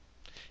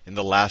In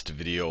the last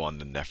video on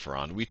the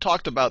nephron, we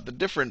talked about the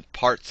different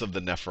parts of the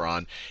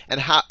nephron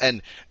and how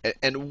and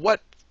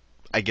what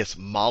I guess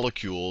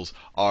molecules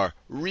are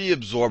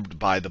reabsorbed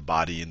by the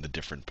body in the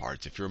different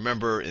parts. If you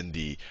remember, in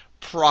the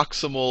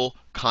proximal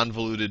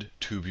convoluted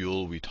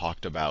tubule, we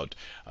talked about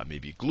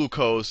maybe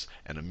glucose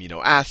and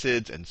amino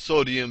acids and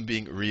sodium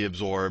being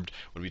reabsorbed.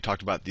 When we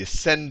talked about the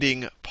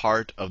ascending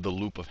part of the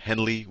loop of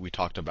Henle, we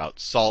talked about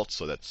salts,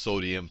 so that's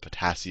sodium,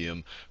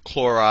 potassium,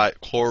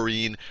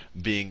 chlorine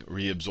being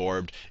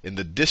reabsorbed. In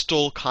the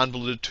distal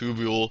convoluted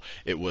tubule,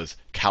 it was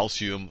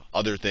calcium,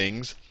 other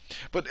things.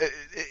 But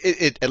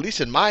at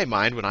least in my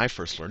mind, when I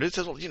first learned it, it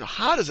says, well,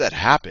 how does that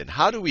happen?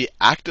 How do we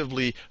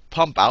actively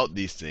pump out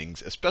these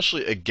things,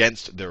 especially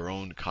against their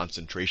own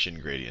concentration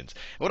gradients?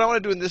 And what I want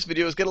to do in this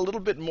video is get a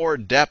little bit more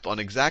depth on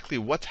exactly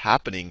what's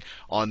happening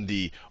on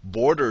the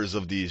borders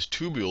of these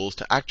tubules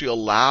to actually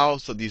allow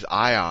these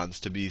ions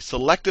to be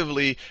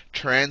selectively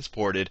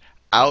transported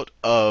out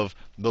of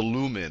the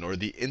lumen, or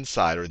the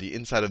inside of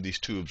these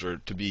tubes, or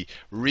to be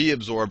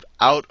reabsorbed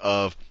out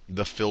of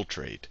the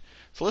filtrate.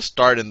 So let's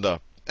start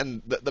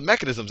the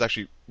mechanism is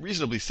actually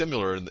reasonably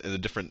similar in the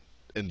different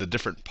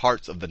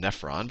parts of the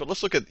nephron. But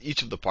let's look at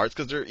each of the parts,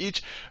 because they're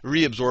each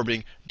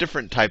reabsorbing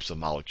different types of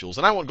molecules.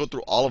 And I won't go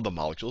through all of the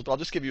molecules, but I'll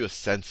just give you a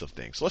sense of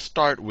things. So let's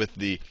start with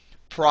the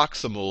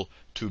proximal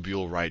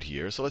tubule right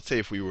here. So let's say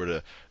if we were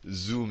to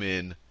zoom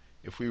in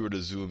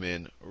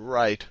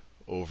right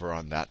over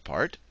on that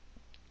part.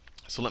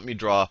 So let me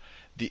draw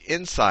the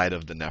inside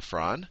of the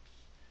nephron.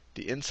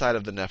 The inside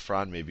of the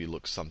nephron maybe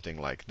looks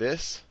something like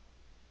this.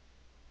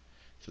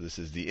 So this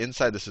is the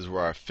inside. This is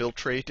where our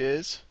filtrate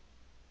is,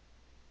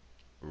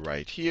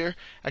 right here.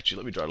 Actually,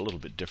 let me draw it a little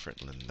bit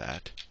different than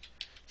that.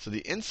 So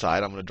the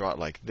inside, I'm going to draw it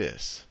like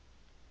this.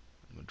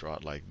 I'm going to draw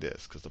it like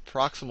this, because the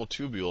proximal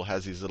tubule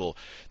has these little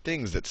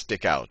things that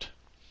stick out,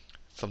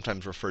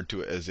 sometimes referred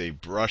to as a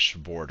brush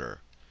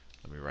border.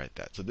 Let me write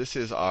that. So this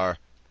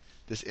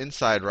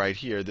inside right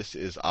here, this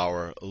is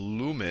our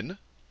lumen.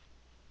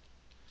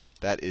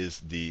 That is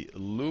the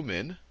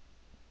lumen.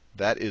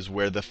 That is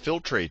where the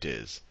filtrate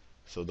is.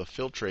 So the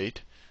filtrate,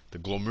 the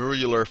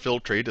glomerular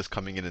filtrate, is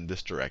coming in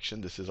this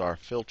direction. This is our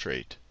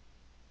filtrate.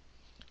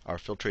 Our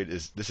filtrate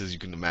is, you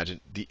can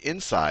imagine, the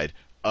inside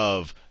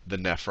of the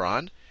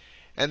nephron.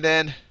 And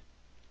then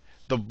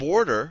the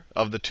border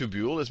of the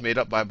tubule is made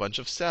up by a bunch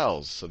of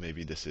cells. So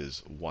maybe this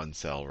is one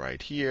cell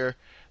right here.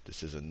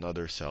 This is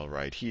another cell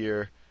right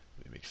here.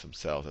 Let me make some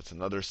cells. That's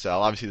another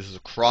cell. Obviously, this is a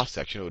cross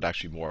section. It would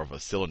actually be more of a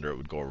cylinder. It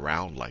would go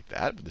around like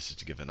that. But this is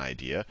to give an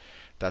idea.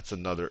 That's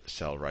another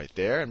cell right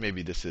there. And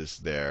maybe this is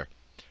their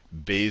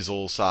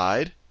basal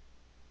side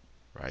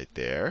right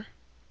there.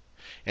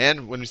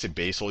 And when we say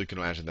basal, you can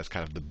imagine that's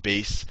kind of the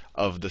base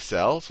of the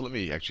cell. So let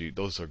me actually,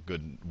 those are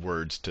good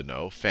words to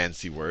know,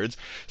 fancy words.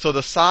 So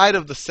the side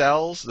of the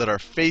cells that are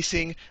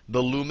facing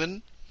the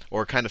lumen,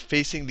 or kind of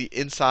facing the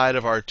inside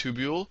of our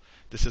tubule,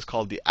 this is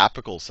called the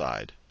apical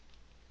side.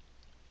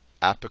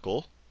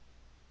 Apical.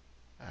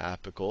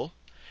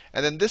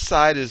 And then this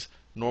side is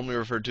normally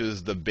referred to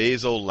as the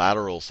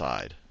basolateral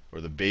side, or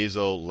the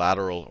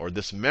basolateral, or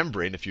this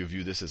membrane. If you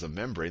view this as a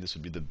membrane, this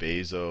would be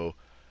the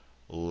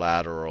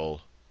basolateral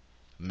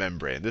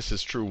membrane. This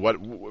is true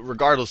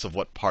regardless of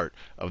what part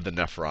of the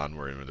nephron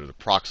we're in, whether the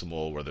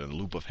proximal, whether in the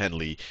loop of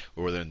Henle,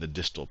 or whether in the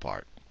distal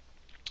part.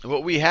 And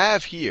what we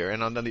have here,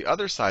 and on the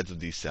other sides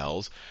of these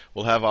cells,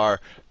 we'll have our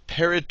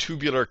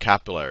peritubular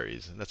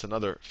capillaries. And that's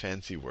another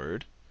fancy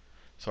word.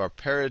 So our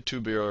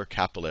peritubular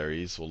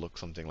capillaries will look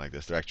something like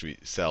this. They're actually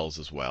cells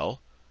as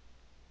well.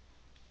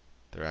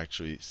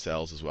 Actually,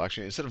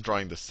 instead of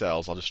drawing the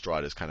cells, I'll just draw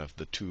it as kind of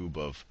the tube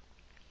of,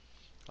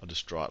 I'll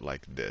just draw it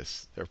like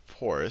this. They're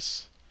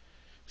porous.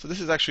 So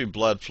this is actually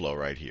blood flow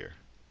right here.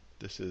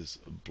 This is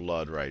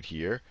blood right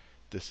here.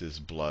 This is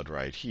blood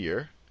right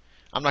here.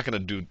 I'm not going to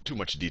do too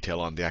much detail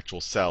on the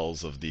actual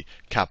cells of the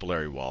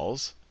capillary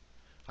walls.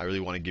 I really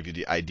want to give you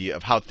the idea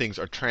of how things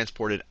are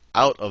transported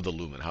out of the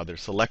lumen, how they're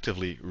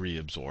selectively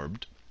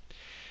reabsorbed.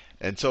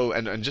 And so,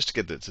 and just to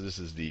get this, so this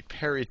is the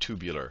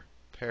peritubular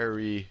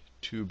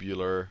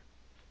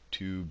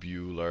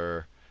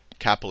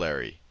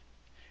capillary.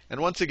 And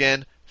once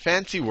again,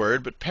 fancy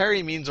word, but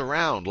peri means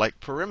around,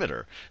 like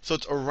perimeter. So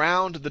it's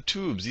around the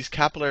tubes. These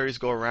capillaries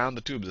go around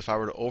the tubes. If I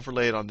were to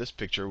overlay it on this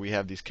picture, we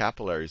have these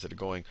capillaries that are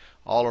going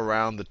all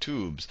around the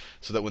tubes,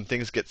 so that when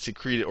things get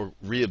secreted or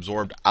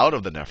reabsorbed out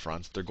of the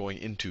nephrons, they're going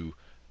into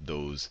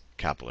those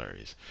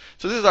capillaries.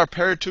 So this is our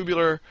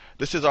peritubular,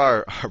 this is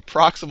our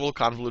proximal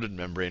convoluted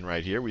membrane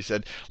right here. We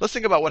said, let's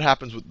think about what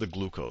happens with the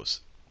glucose.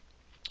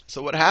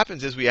 So what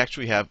happens is we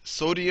actually have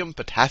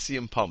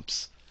sodium-potassium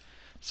pumps.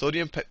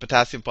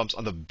 Sodium-potassium pumps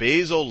on the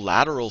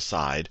basolateral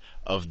side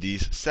of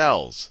these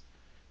cells.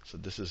 So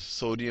this is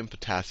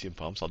sodium-potassium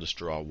pumps. I'll just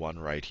draw one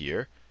right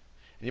here.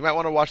 And you might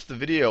want to watch the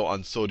video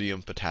on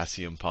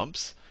sodium-potassium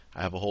pumps.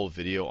 I have a whole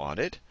video on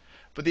it.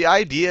 But the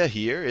idea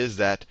here is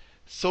that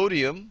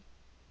sodium,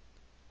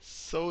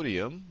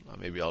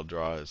 maybe I'll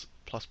draw as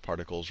plus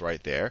particles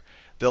right there.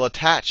 They'll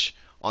attach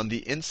on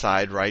the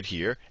inside right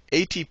here,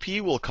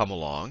 ATP will come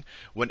along.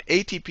 When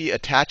ATP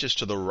attaches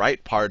to the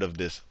right part of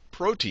this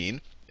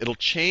protein, it'll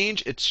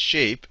change its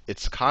shape,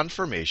 its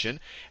conformation,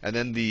 and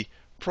then the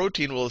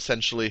protein will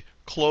essentially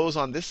close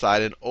on this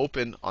side and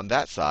open on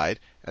that side,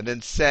 and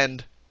then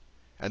send.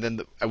 And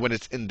then when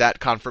it's in that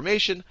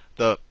conformation,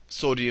 the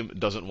sodium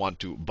doesn't want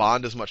to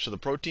bond as much to the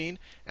protein,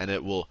 and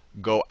it will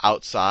go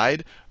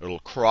outside. It'll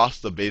cross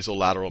the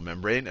basolateral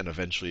membrane and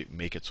eventually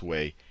make its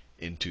way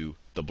into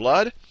the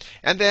blood.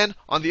 And then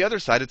on the other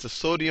side, it's a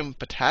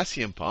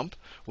sodium-potassium pump.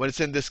 When it's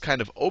in this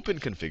kind of open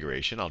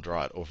configuration, I'll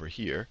draw it over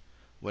here.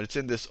 When it's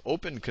in this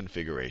open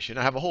configuration,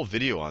 I have a whole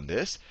video on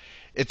this.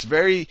 It's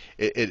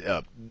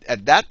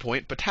at that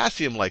point,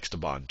 potassium likes to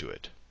bond to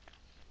it.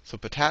 So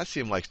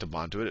potassium likes to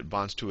bond to it. It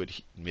bonds to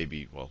it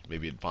maybe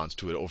it bonds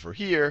to it over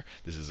here.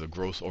 This is a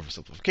gross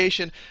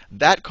oversimplification.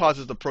 That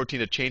causes the protein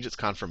to change its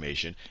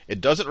conformation.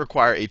 It doesn't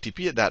require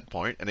ATP at that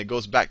point, and it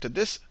goes back to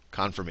this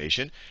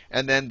conformation.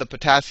 And then the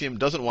potassium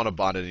doesn't want to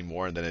bond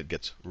anymore, and then it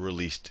gets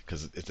released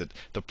because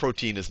the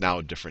protein is now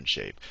a different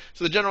shape.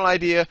 So the general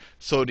idea: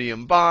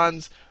 sodium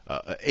bonds,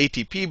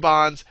 ATP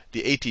bonds.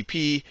 The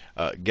ATP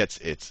gets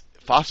its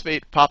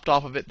phosphate popped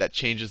off of it. That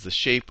changes the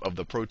shape of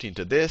the protein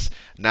to this.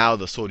 Now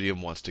the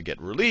sodium wants to get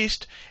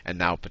released, and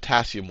now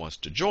potassium wants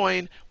to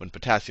join. When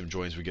potassium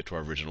joins, we get to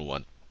our original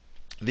one.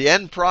 The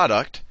end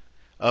product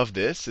of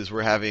this is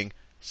we're having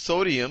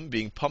sodium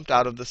being pumped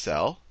out of the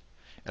cell,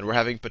 and we're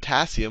having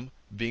potassium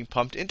being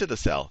pumped into the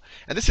cell.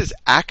 And this is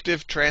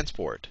active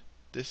transport.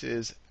 This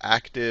is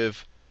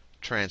active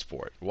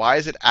transport. Why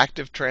is it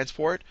active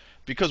transport?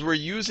 Because we're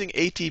using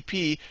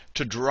ATP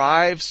to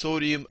drive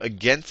sodium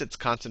against its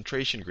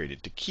concentration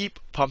gradient, to keep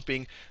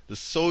pumping the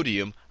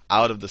sodium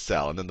out of the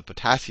cell. And then the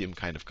potassium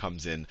kind of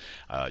comes in,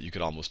 you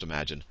could almost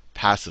imagine,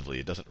 passively.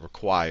 It doesn't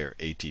require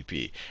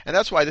ATP. And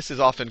that's why this is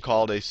often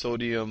called a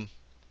sodium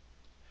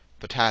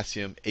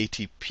potassium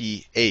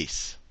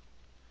ATPase,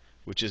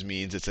 which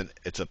means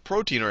it's a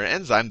protein or an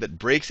enzyme that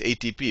breaks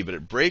ATP. But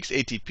it breaks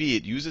ATP,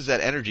 it uses that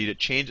energy to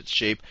change its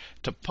shape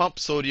to pump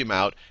sodium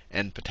out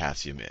and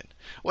potassium in.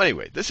 Well,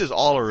 anyway, this is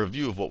all a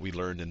review of what we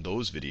learned in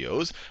those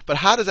videos. But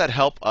how does that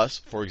help us,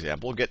 for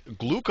example, get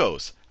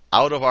glucose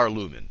out of our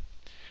lumen?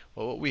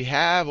 Well, what we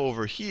have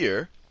over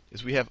here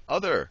is we have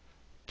other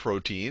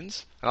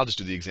proteins. And I'll just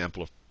do the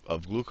example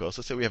of glucose.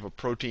 Let's say we have a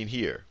protein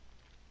here.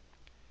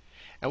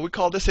 And we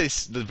call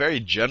this the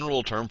very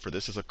general term for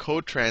this is a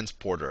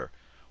cotransporter,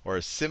 or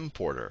a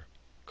symporter.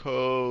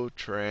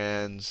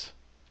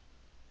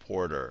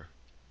 Cotransporter,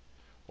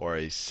 or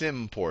a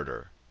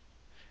symporter.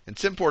 And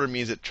symporter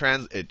means it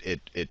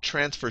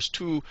transfers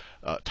two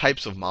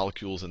types of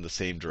molecules in the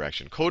same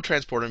direction.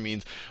 Cotransporter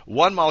means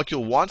one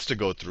molecule wants to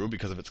go through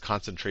because of its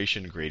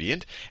concentration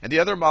gradient, and the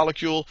other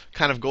molecule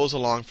kind of goes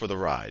along for the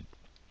ride.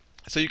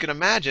 So you can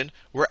imagine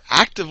we're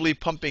actively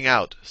pumping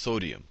out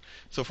sodium.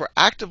 So if we're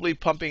actively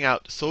pumping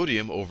out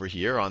sodium over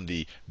here on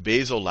the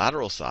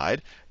basolateral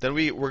side, then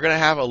we're going to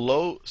have a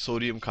low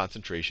sodium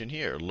concentration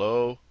here.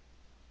 We're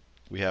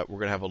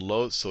going to have a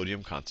low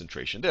sodium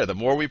concentration there. The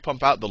more we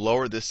pump out, the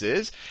lower this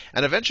is.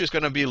 And eventually it's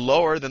going to be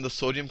lower than the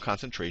sodium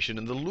concentration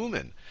in the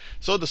lumen.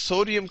 So the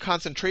sodium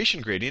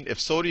concentration gradient,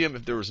 if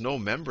there was no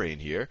membrane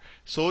here,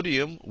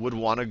 sodium would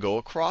want to go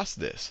across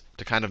this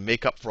to kind of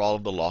make up for all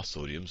of the lost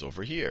sodiums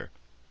over here.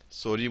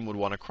 Sodium would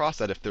want to cross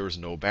that if there was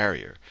no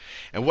barrier.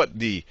 And what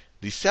the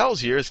cells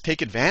here is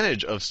take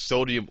advantage of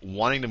sodium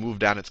wanting to move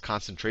down its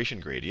concentration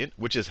gradient,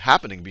 which is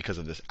happening because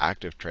of this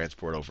active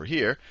transport over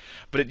here.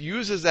 But it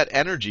uses that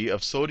energy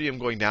of sodium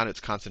going down its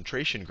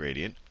concentration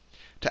gradient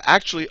to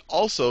actually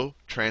also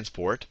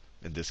transport,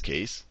 in this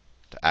case,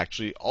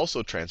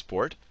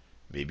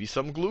 maybe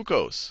some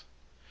glucose.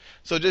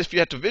 So just if you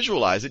had to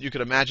visualize it, you could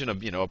imagine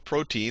a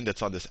protein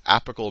that's on this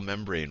apical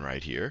membrane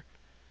right here.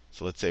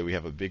 So let's say we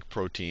have a big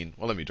protein.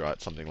 Well, let me draw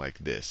it something like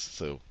this.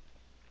 So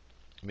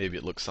maybe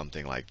it looks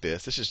something like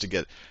this. This is to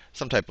get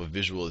some type of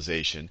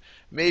visualization.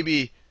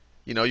 Maybe,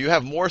 you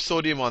have more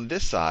sodium on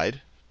this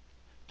side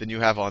than you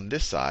have on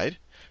this side.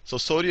 So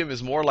sodium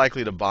is more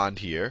likely to bond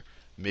here.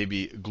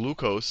 Maybe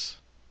glucose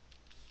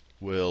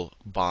will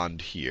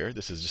bond here.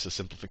 This is just a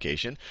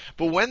simplification.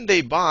 But when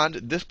they bond,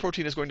 this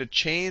protein is going to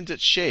change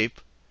its shape.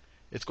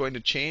 It's going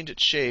to change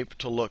its shape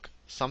to look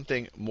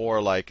something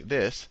more like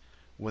this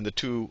when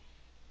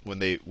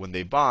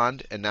they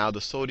bond, and now the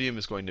sodium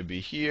is going to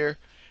be here,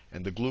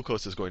 and the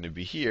glucose is going to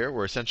be here.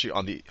 We're essentially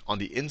on the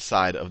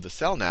inside of the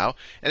cell now.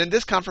 And in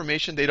this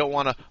conformation, they don't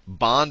want to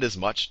bond as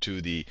much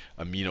to the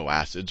amino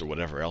acids or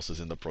whatever else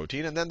is in the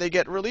protein, and then they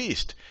get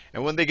released.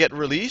 And when they get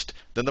released,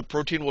 then the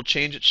protein will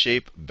change its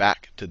shape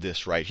back to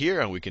this right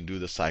here, and we can do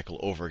the cycle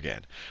over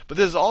again. But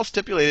this is all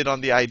stipulated on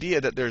the idea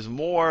that there's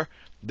more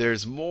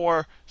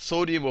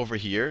sodium over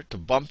here to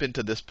bump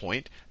into this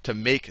point to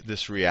make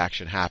this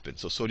reaction happen.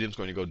 So sodium is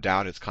going to go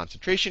down its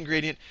concentration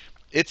gradient.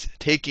 It's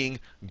taking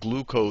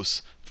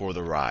glucose for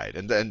the ride.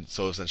 And then,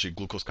 so essentially,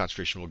 glucose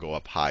concentration will go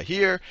up high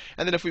here.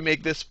 And then if we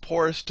make this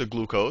porous to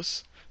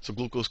glucose, so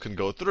glucose can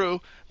go through,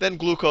 then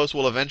glucose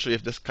will eventually,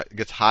 if this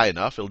gets high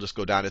enough, it'll just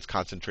go down its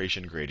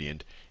concentration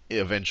gradient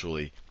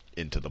eventually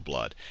into the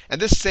blood.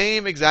 And this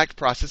same exact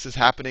process is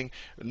happening,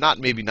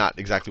 maybe not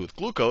exactly with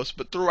glucose,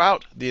 but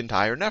throughout the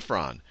entire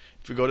nephron.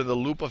 If we go to the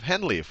loop of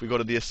Henle, if we go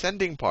to the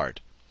ascending part,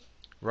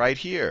 right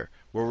here,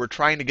 where we're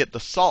trying to get the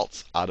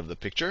salts out of the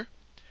picture,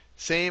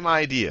 same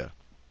idea.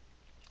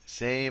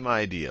 Same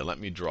idea. Let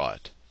me draw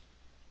it.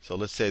 So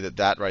let's say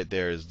that right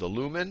there is the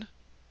lumen.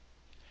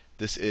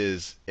 This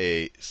is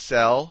a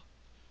cell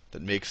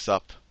that makes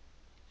up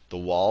the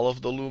wall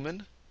of the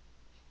lumen.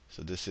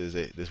 So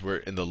we're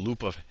in the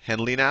loop of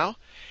Henle now.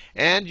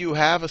 And you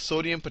have a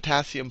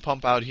sodium-potassium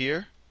pump out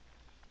here.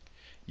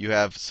 You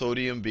have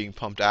sodium being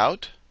pumped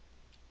out.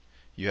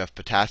 You have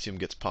potassium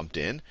gets pumped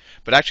in.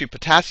 But actually,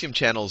 potassium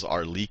channels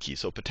are leaky.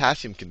 So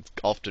potassium can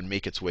often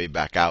make its way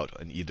back out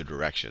in either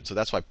direction. So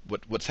that's why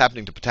what's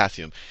happening to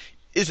potassium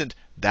isn't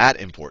that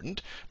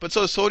important. But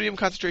so sodium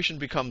concentration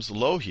becomes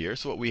low here.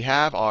 So what we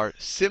have are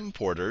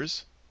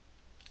symporters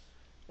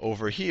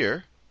over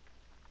here.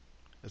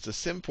 It's a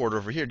symporter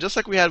over here, just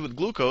like we had with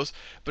glucose.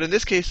 But in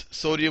this case,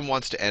 sodium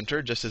wants to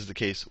enter, just as the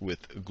case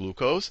with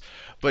glucose.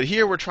 But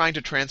here we're trying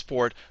to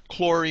transport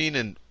chlorine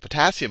and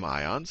potassium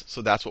ions,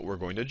 so that's what we're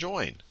going to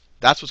join.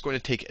 That's what's going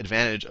to take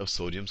advantage of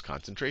sodium's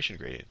concentration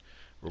gradient.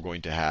 We're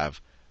going to have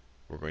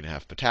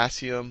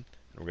potassium,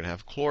 and we're going to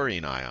have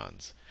chlorine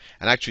ions.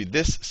 And actually,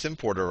 this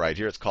symporter right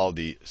here, it's called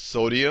the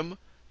sodium,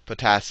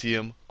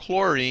 potassium,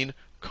 chlorine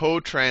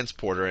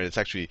co-transporter, and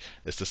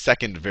it's the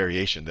second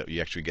variation that you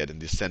actually get in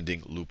the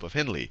ascending loop of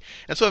Henle.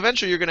 And so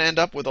eventually you're going to end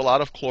up with a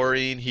lot of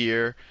chlorine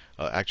here,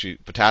 actually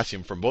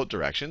potassium from both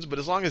directions. But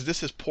as long as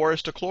this is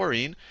porous to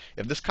chlorine,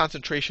 if this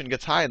concentration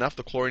gets high enough,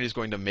 the chlorine is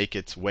going to make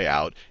its way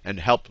out and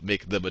help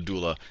make the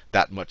medulla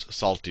that much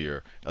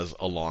saltier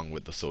along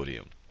with the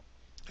sodium.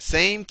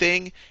 Same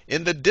thing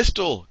in the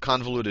distal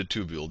convoluted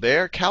tubule.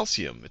 There,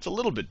 calcium. It's a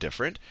little bit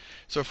different.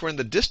 So if we're in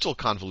the distal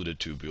convoluted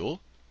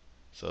tubule,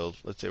 so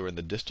let's say we're in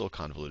the distal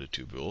convoluted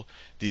tubule.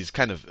 These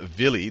kind of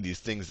villi, these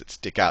things that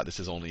stick out, this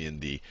is only in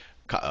the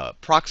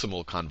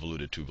proximal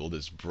convoluted tubule,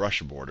 there's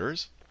brush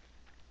borders.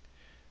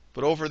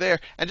 But over there,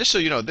 and just so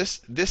you know,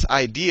 this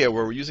idea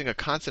where we're using a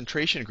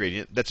concentration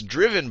gradient that's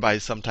driven by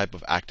some type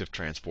of active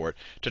transport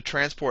to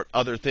transport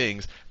other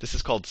things, this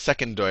is called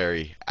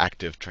secondary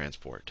active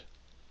transport.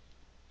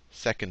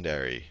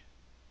 Secondary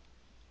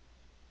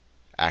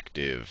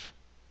active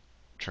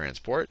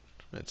transport.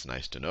 That's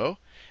nice to know.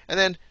 And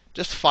then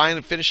just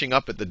finishing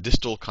up at the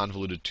distal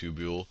convoluted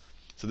tubule.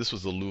 So this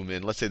was the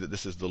lumen. Let's say that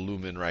this is the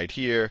lumen right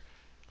here.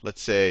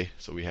 Let's say,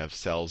 so we have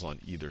cells on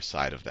either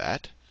side of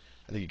that.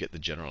 I think you get the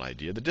general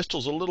idea. The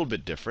distal is a little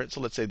bit different. So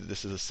let's say that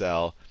this is a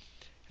cell.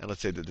 And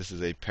let's say that this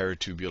is a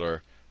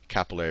peritubular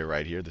capillary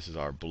right here. This is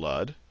our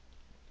blood.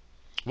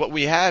 What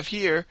we have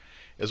here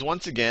is,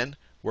 once again,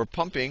 we're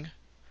pumping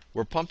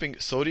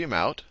sodium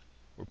out.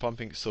 We're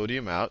pumping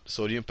sodium out.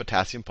 Sodium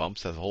potassium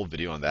pumps, has a whole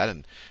video on that,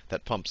 and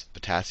that pumps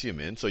potassium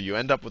in. So you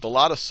end up with a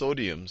lot of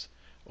sodiums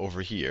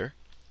over here.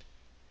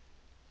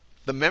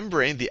 The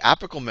membrane, the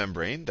apical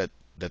membrane that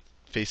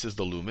faces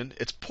the lumen,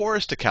 it's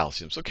porous to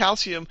calcium. So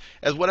calcium,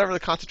 as whatever the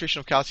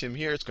concentration of calcium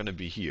here, it's going to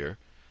be here.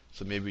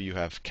 So maybe you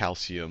have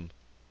calcium.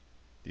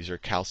 These are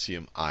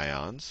calcium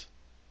ions,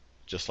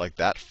 just like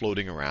that,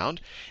 floating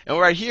around. And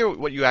right here,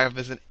 what you have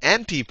is an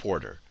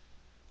antiporter.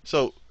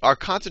 So our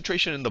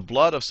concentration in the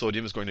blood of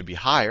sodium is going to be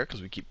higher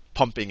because we keep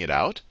pumping it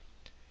out.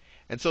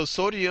 And so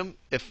sodium,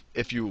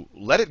 if you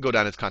let it go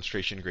down its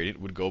concentration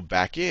gradient, would go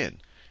back in.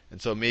 And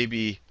so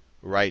maybe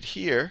right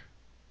here,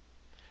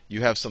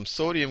 you have some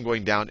sodium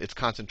going down its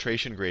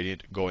concentration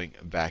gradient going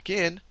back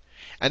in.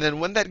 And then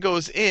when that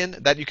goes in,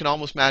 that you can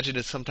almost imagine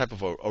as some type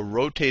of a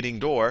rotating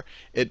door,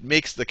 it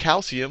makes the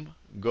calcium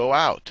go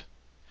out.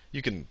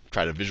 You can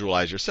try to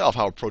visualize yourself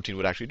how a protein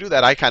would actually do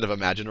that. I kind of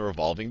imagine a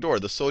revolving door.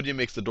 The sodium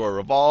makes the door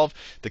revolve.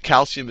 The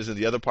calcium is in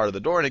the other part of the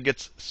door, and it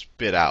gets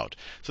spit out.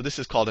 So this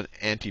is called an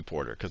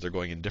antiporter because they're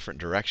going in different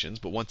directions.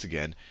 But once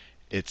again,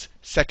 it's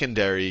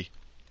secondary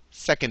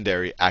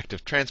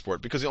active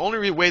transport. Because the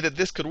only way that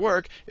this could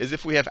work is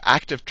if we have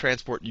active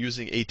transport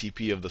using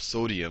ATP of the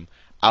sodium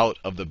out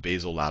of the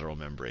basolateral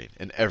membrane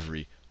in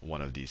every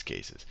one of these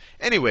cases.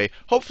 Anyway,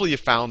 hopefully you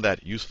found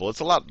that useful.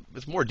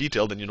 It's more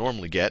detailed than you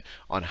normally get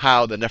on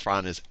how the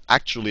nephron is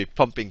actually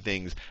pumping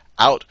things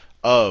out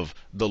of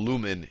the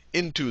lumen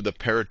into the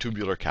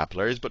peritubular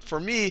capillaries. But for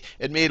me,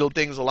 it made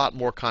things a lot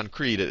more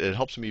concrete. It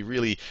helps me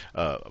really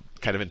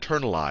kind of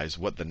internalize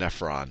what the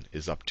nephron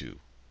is up to.